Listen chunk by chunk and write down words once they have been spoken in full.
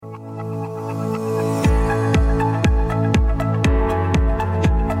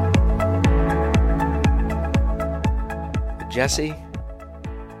Jesse,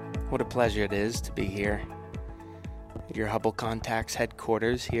 what a pleasure it is to be here at your Hubble Contacts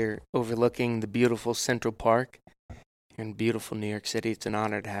headquarters here overlooking the beautiful Central Park here in beautiful New York City. It's an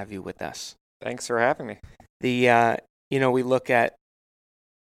honor to have you with us. Thanks for having me. We look at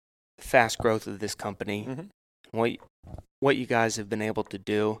the fast growth of this company, what you guys have been able to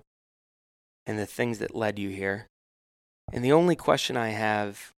do, and the things that led you here. And the only question I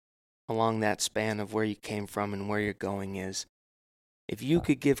have along that span of where you came from and where you're going is, if you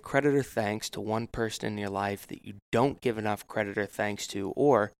could give credit or thanks to one person in your life that you don't give enough credit or thanks to,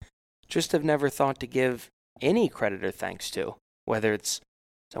 or just have never thought to give any credit or thanks to, whether it's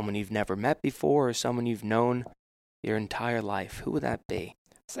someone you've never met before or someone you've known your entire life, who would that be?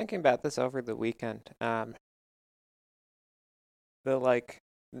 I was thinking about this over the weekend. The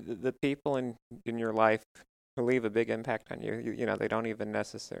people in your life who leave a big impact on you, they don't even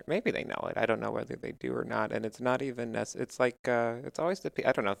necessarily, maybe they know it. I don't know whether they do or not. And it's not even it's like, it's always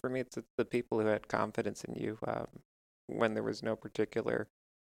I don't know, for me, it's the people who had confidence in you when there was no particular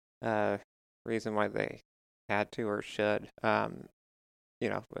reason why they had to or should. I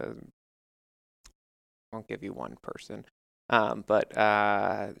won't give you one person. But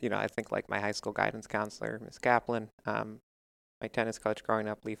I think like my high school guidance counselor, Miss Kaplan, my tennis coach growing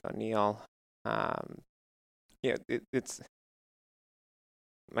up, Leaf O'Neill. It's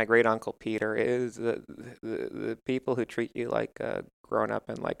my great uncle Peter. It is the people who treat you like a grown up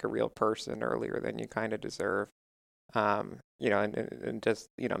and like a real person earlier than you kind of deserve. And just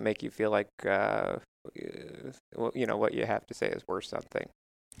make you feel like what you have to say is worth something.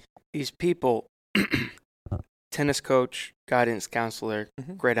 These people, tennis coach, guidance counselor,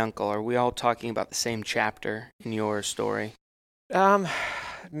 great uncle, are we all talking about the same chapter in your story?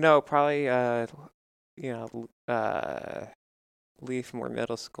 No, probably Leaf more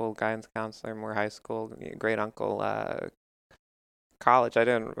middle school, guidance counselor more high school, great uncle college.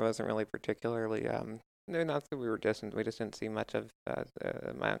 Wasn't really particularly not that we were distant. We just didn't see much of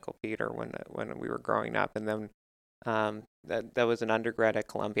my uncle Peter when we were growing up, and then that was an undergrad at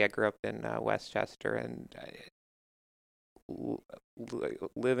Columbia. I grew up in Westchester, and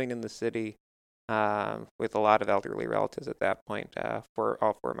living in the city with a lot of elderly relatives at that point. All four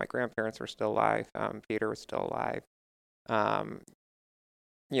of my grandparents were still alive. Peter was still alive.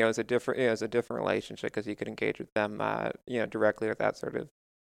 It was a different relationship because you could engage with them, directly without sort of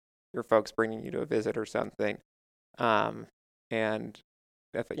your folks bringing you to a visit or something. And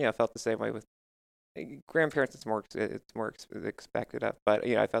I felt the same way with grandparents. It's more expected of, but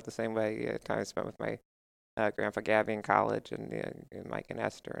I felt the same way. Time I spent with my Grandpa Gabby in college, and Mike and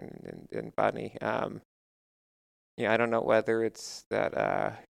Esther and Bunny. I don't know whether it's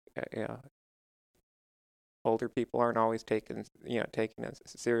that older people aren't always taken as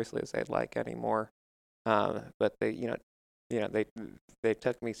seriously as they'd like anymore. But they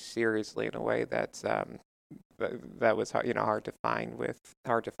took me seriously in a way that's that was hard to find with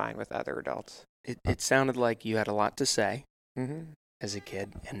other adults. It sounded like you had a lot to say Mm-hmm. as a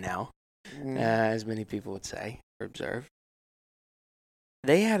kid, and now. As many people would say or observe.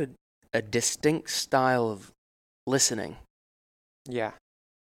 They had a distinct style of listening. Yeah.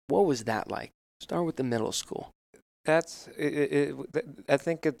 What was that like? Start with the middle school. That's it. I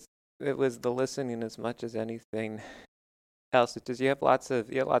think it was the listening as much as anything else. Because you have lots of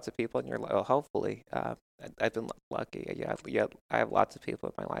people in your life. Well, hopefully, I've been lucky. Yeah, I have lots of people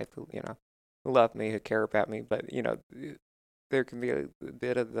in my life who who love me, who care about me. But there can be a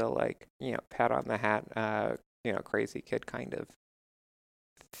bit of the pat on the hat, crazy kid kind of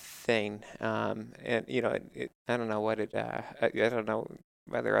thing. And I don't know what I don't know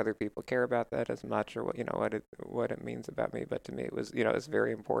whether other people care about that as much or what it means about me. But to me, it was it was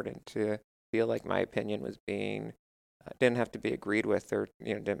very important to feel like my opinion was being didn't have to be agreed with, or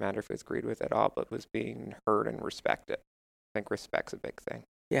didn't matter if it was agreed with at all, but was being heard and respected. I think respect's a big thing.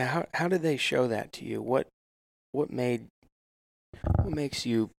 Yeah. How did they show that to you? What makes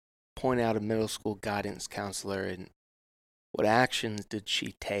you point out a middle school guidance counselor, and what actions did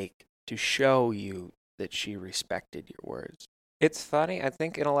she take to show you that she respected your words? It's funny. I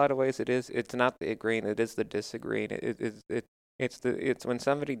think in a lot of ways it's not the agreeing, it is the disagreeing. It's when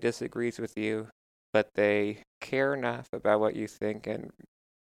somebody disagrees with you, but they care enough about what you think and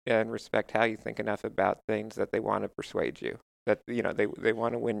respect how you think enough about things that they want to persuade you. That they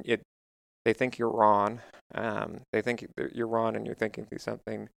want to win it. They think you're wrong. They think you're wrong, and you're thinking through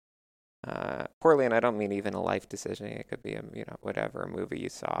something poorly. And I don't mean even a life decision. It could be a movie you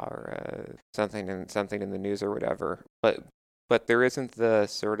saw, or something in the news or whatever. But there isn't the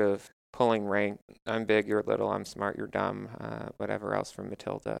sort of pulling rank. I'm big, you're little. I'm smart, you're dumb. Whatever else from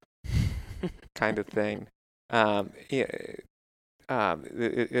Matilda, kind of thing. Yeah,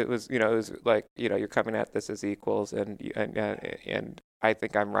 it was, it was like, you're coming at this as equals, and I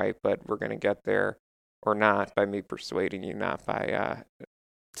think I'm right, but we're going to get there or not by me persuading you, not by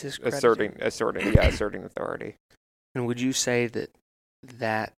asserting authority. And would you say that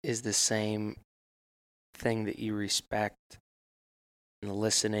that is the same thing that you respect in the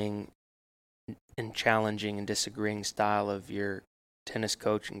listening and challenging and disagreeing style of your tennis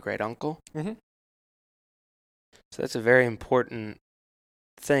coach and great uncle? Mm-hmm. So that's a very important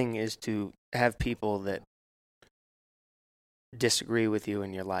thing, is to have people that disagree with you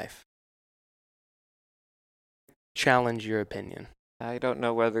in your life. Challenge your opinion. I don't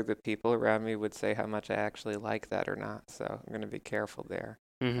know whether the people around me would say how much I actually like that or not, so I'm going to be careful there.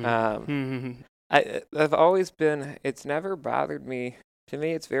 Mm-hmm. I've always been, it's never bothered me. To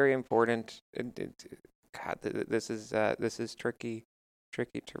me, it's very important. God, this is tricky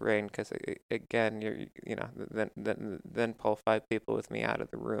terrain, because again, then pull 5 people with me out of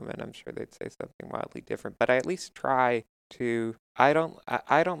the room, and I'm sure they'd say something wildly different. But I at least try to. I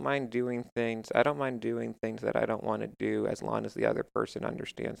don't mind doing things. I don't mind doing things that I don't want to do, as long as the other person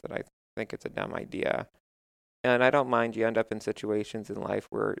understands that I think it's a dumb idea. And I don't mind you end up in situations in life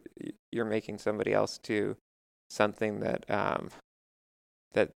where you're making somebody else do something that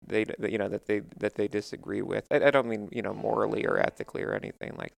they disagree with. I don't mean, morally or ethically or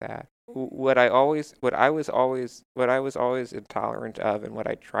anything like that. What I was always intolerant of, and what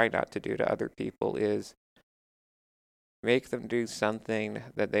I try not to do to other people, is make them do something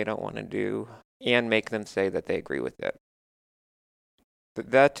that they don't want to do and make them say that they agree with it.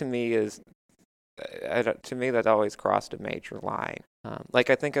 That to me that always crossed a major line.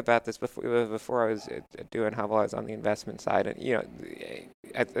 Like, I think about this before I was doing Hubble. I was on the investment side, and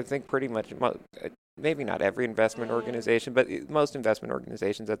I think pretty much, maybe not every investment organization, but most investment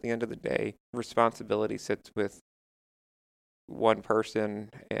organizations, at the end of the day, responsibility sits with one person,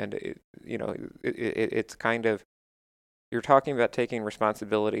 and it's kind of, you're talking about taking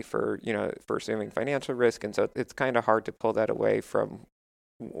responsibility for assuming financial risk, and so it's kind of hard to pull that away from.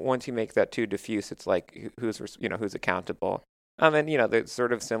 Once you make that too diffuse, it's like who's accountable. And the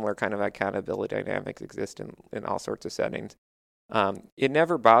sort of similar kind of accountability dynamics exist in all sorts of settings. It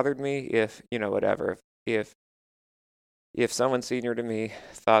never bothered me if if someone senior to me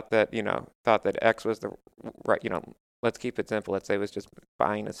thought that X was the right, let's keep it simple. Let's say it was just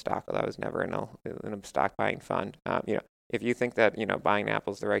buying a stock. Although I was never in a stock buying fund. If you think that buying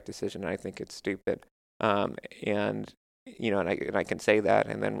Apple's the right decision, I think it's stupid. And I can say that,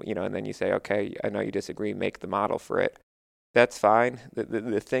 and then you say, okay, I know you disagree, make the model for it. That's fine.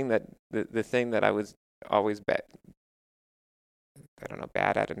 The thing that I was always bad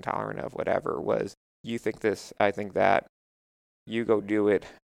at, intolerant of, whatever, was, you think this, I think that, you go do it,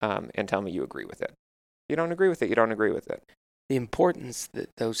 and tell me you agree with it. You don't agree with it, you don't agree with it. The importance that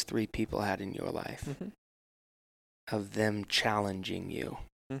those 3 people had in your life, mm-hmm. of them challenging you,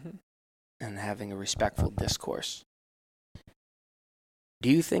 mm-hmm. and having a respectful discourse. Do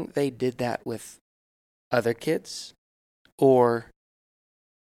you think they did that with other kids? Or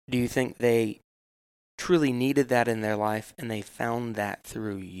do you think they truly needed that in their life and they found that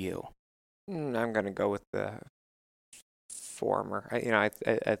through you? I'm going to go with the former. I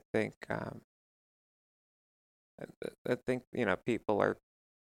think people are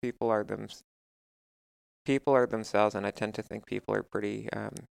themselves, and I tend to think people are pretty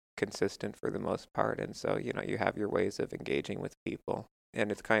consistent for the most part, and so you have your ways of engaging with people,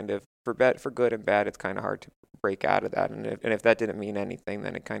 and it's kind of, for good and bad, it's kind of hard to break out of that, and if that didn't mean anything,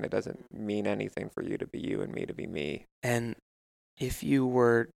 then it kind of doesn't mean anything for you to be you and me to be me. And if you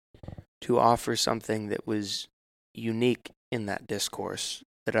were to offer something that was unique in that discourse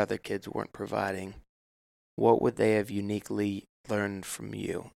that other kids weren't providing, what would they have uniquely learned from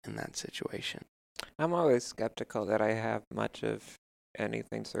you in that situation? I'm always skeptical that I have much of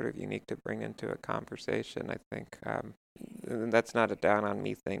anything sort of unique to bring into a conversation. I think that's not a down on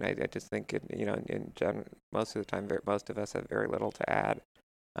me thing. I just think in general, most of the time, most of us have very little to add,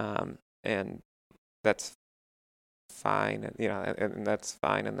 and that's fine. And that's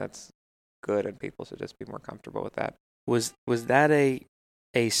fine, and that's good, and people should just be more comfortable with that. Was that a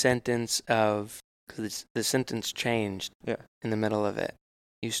sentence of, because the sentence changed in the middle of it?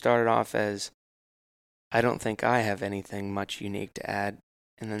 You started off as, I don't think I have anything much unique to add,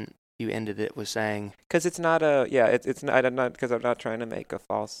 and then you ended it with saying, because it's not it's not, I'm not, because I'm not trying to make a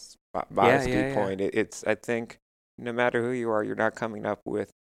false modesty point. It's, I think, no matter who you are, you're not coming up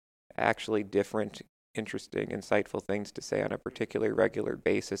with actually different, interesting, insightful things to say on a particularly regular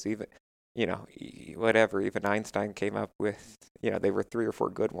basis. Even even Einstein came up with, there were 3 or 4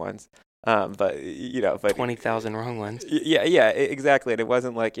 good ones. But 20,000 wrong ones. Yeah, exactly. And it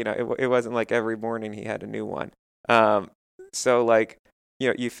wasn't like, it wasn't like every morning he had a new one. So like,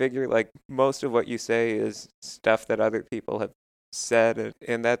 you figure like most of what you say is stuff that other people have said,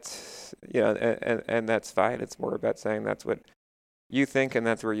 and that's, and that's fine. It's more about saying that's what you think, and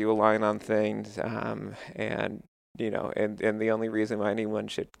that's where you align on things. And the only reason why anyone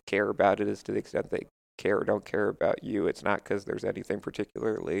should care about it is to the extent they care or don't care about you. It's not because there's anything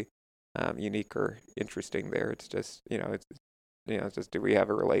particularly unique or interesting there. It's just, it's just, do we have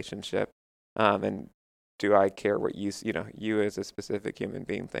a relationship? And do I care what you as a specific human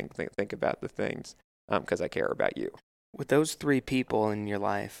being think about the things? Because I care about you. With those three people in your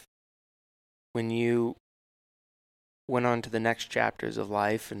life, when you went on to the next chapters of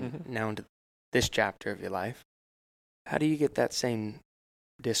life and now into this chapter of your life, how do you get that same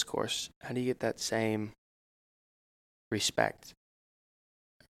discourse? How do you get that same respect,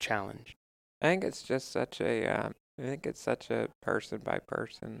 challenge? I think it's just such a person by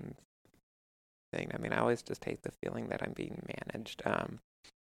person thing. I mean, I always just hate the feeling that I'm being managed.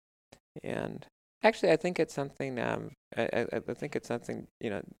 And actually, I think it's something. I think it's something.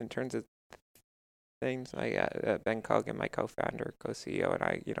 In terms of things, Ben Cogan, my co-founder, co-CEO, and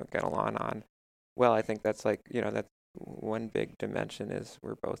I, get along on. Well, I think that's like, that's one big dimension is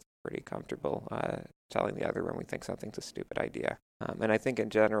we're both pretty comfortable telling the other when we think something's a stupid idea. And I think in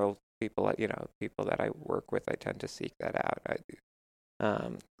general, people that I work with, I tend to seek that out.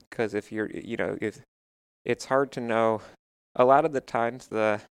 Because if you're, if it's hard to know, a lot of the times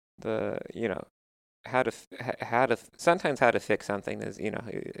sometimes how to fix something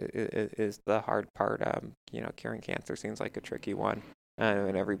is the hard part. Curing cancer seems like a tricky one,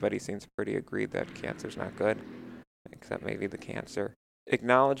 and everybody seems pretty agreed that cancer's not good, except maybe the cancer.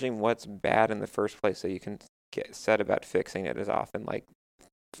 Acknowledging what's bad in the first place so you can get set about fixing it is often like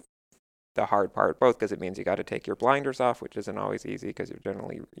the hard part, both because it means you got to take your blinders off, which isn't always easy because you're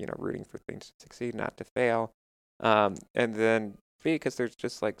generally, rooting for things to succeed, not to fail. And then B, because there's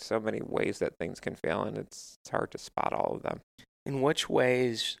just like so many ways that things can fail, and it's hard to spot all of them. In which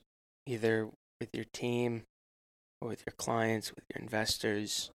ways, either with your team or with your clients, with your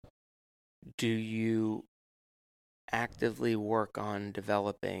investors, do you actively work on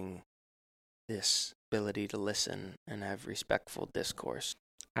developing this ability to listen and have respectful discourse?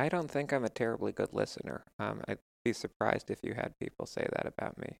 I don't think I'm a terribly good listener. I'd be surprised if you had people say that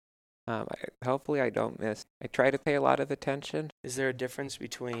about me. Hopefully I don't miss. I try to pay a lot of attention. Is there a difference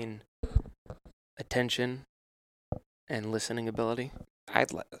between attention and listening ability?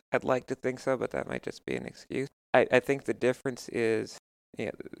 I'd like to think so, but that might just be an excuse. I think the difference is,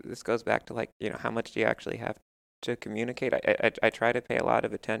 this goes back to like, how much do you actually have to communicate? I try to pay a lot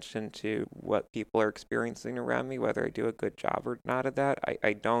of attention to what people are experiencing around me, whether I do a good job or not at that.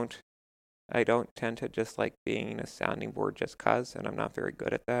 I don't tend to just like being a sounding board just 'cause, and I'm not very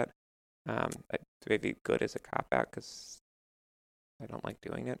good at that. Maybe good as a cop out because I don't like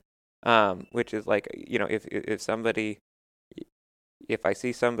doing it. Which is like, if I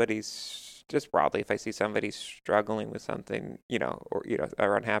see somebody's, just broadly, if I see somebody struggling with something,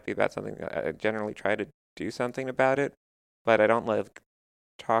 or unhappy about something, I generally try to do something about it, but I don't love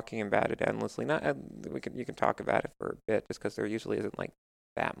talking about it endlessly. You can talk about it for a bit, just because there usually isn't like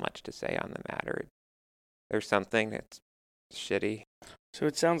that much to say on the matter. There's something that's shitty. So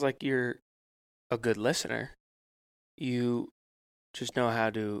it sounds like you're a good listener. You just know how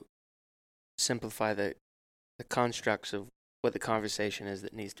to simplify the constructs of what the conversation is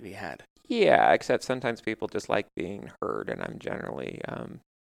that needs to be had. Yeah, except sometimes people just like being heard, and I'm generally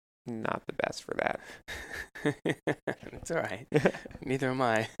not the best for that. It's all right. Neither am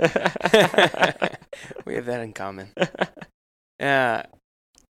I. We have that in common. How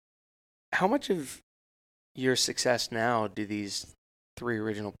much of your success now do these three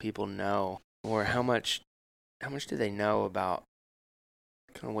original people know, or how much do they know about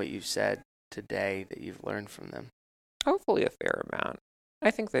kind of what you've said today that you've learned from them? Hopefully a fair amount. I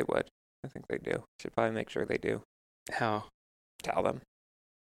think they would. I think they do. Should probably make sure they do. How? Tell them.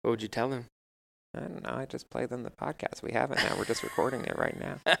 What would you tell them? I don't know. I just play them the podcast. We have it now. We're just recording it right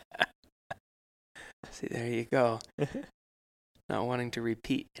now. See, there you go. Not wanting to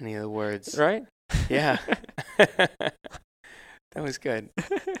repeat any of the words. Right? Yeah. That was good.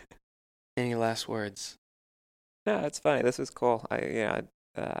 Any last words? No, it's funny. This is cool. I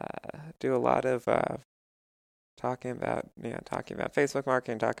do a lot of talking about Facebook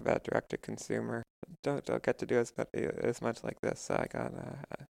marketing, talk about direct to consumer. Don't get to do as much like this. So I got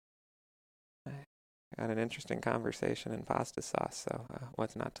an interesting conversation in pasta sauce. So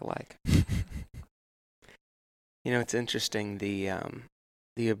what's not to like? It's interesting.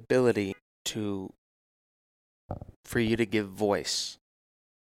 the ability for you to give voice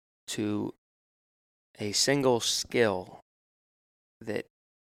to a single skill that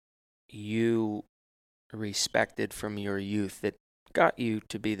you respected from your youth that got you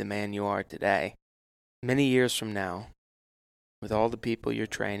to be the man you are today. Many years from now, with all the people you're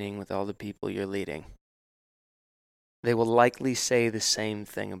training, with all the people you're leading, they will likely say the same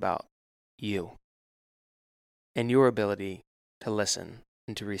thing about you and your ability to listen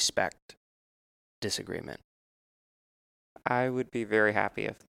and to respect disagreement. I would be very happy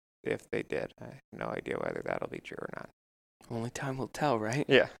if they did. I have no idea whether that'll be true or not. Only time will tell, right?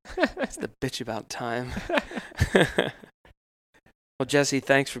 Yeah. It's the bitch about time. Well, Jesse,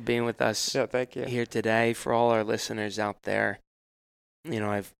 thanks for being with us thank you. here today. For all our listeners out there,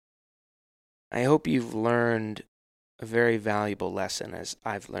 I hope you've learned a very valuable lesson, as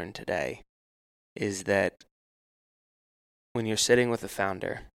I've learned today, is that when you're sitting with a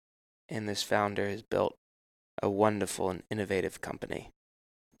founder, and this founder has built a wonderful and innovative company,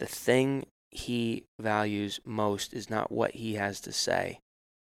 the thing he values most is not what he has to say,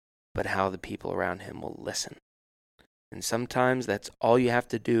 but how the people around him will listen. And sometimes that's all you have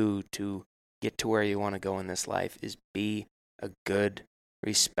to do to get to where you want to go in this life, is be a good,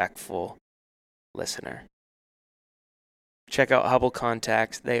 respectful listener. Check out Hubble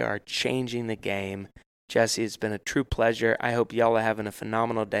Contacts. They are changing the game. Jesse, it's been a true pleasure. I hope y'all are having a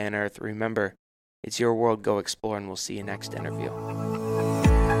phenomenal day on Earth. Remember, it's your world. Go explore, and we'll see you next interview.